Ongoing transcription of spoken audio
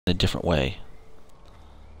a different way.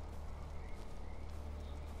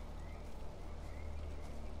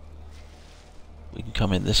 We can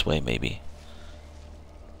come in this way, maybe.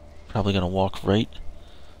 Probably gonna walk right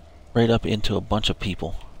up into a bunch of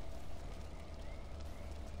people.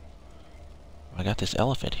 I got this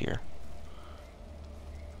elephant here.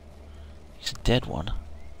 He's a dead one.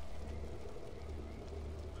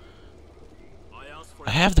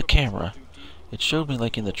 I have the camera. It showed me,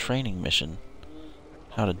 like in the training mission,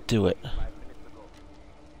 how to do it.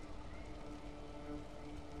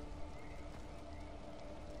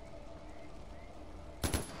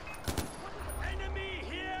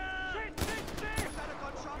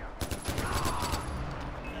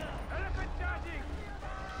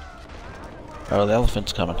 Oh, the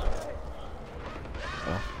elephant's coming.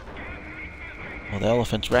 Oh, well, the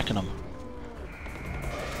elephant's wrecking them.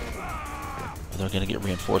 They're gonna get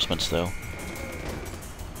reinforcements, though.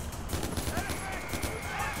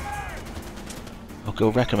 Oh, go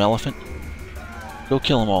wreck him, elephant. Go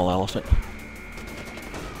kill them all, elephant.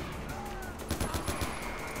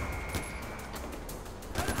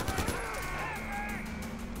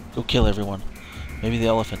 Go kill everyone. Maybe the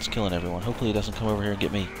elephant's killing everyone. Hopefully he doesn't come over here and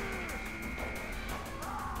get me.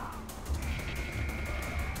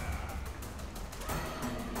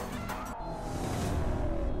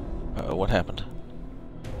 Uh-oh, what happened?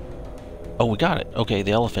 Oh, we got it. Okay,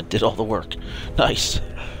 the elephant did all the work. Nice.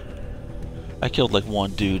 I killed like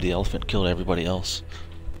one dude. The elephant killed everybody else.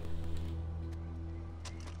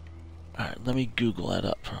 Alright, let me Google that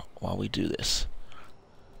up while we do this.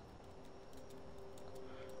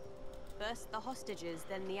 First the hostages,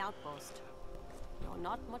 then the outpost. You're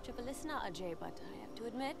not much of a listener, Ajay, but I have to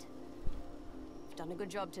admit, you've done a good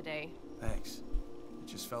job today. Thanks. It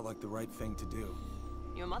just felt like the right thing to do.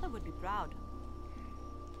 Your mother would be proud.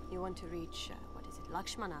 You want to reach, what is it,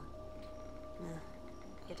 Lakshmana?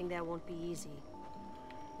 Getting there won't be easy.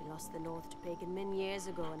 We lost the north to pagan men years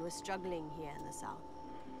ago and we're struggling here in the south.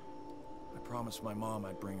 I promised my mom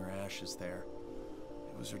I'd bring her ashes there.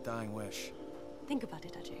 It was her dying wish. Think about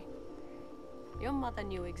it, Ajay. Your mother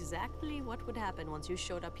knew exactly what would happen once you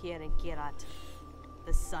showed up here in Kirat.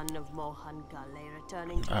 The son of Mohan Ghale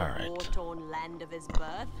returning to the war-torn land of his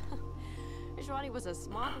birth. Ishwari was a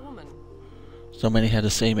smart woman. So many had the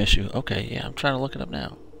same issue. Okay, yeah, I'm trying to look it up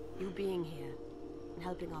now. You being here and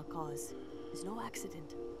helping our cause is no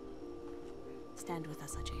accident. Stand with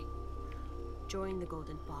us, Ajay. Join the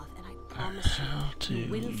Golden Path, and I promise you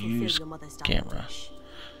will fulfill your mother's dying wish.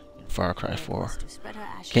 In Far Cry 4.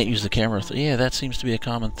 Can't use the camera. Yeah, that seems to be a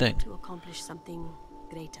common thing. To accomplish something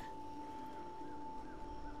greater.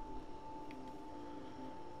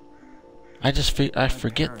 I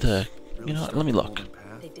forget the... You know what, let me look.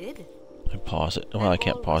 They did. Let me pause it. Well, I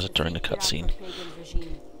can't pause it during the cutscene.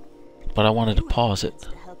 But I wanted to pause it.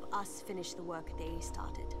 To help us finish the work they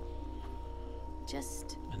started.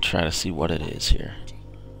 Just... And try to see what it is here.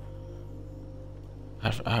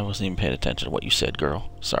 I wasn't even paying attention to what you said,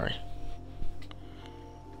 girl. Sorry.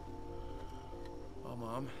 Well,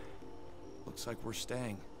 Mom, looks like we're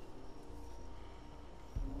staying.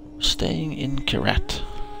 Staying in Kirat.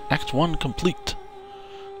 Act 1 complete.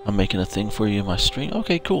 I'm making a thing for you in my stream.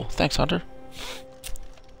 Okay, cool. Thanks, Hunter.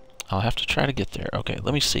 I'll have to try to get there. Okay,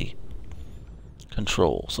 let me see.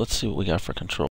 Controls. Let's see what we got for controls.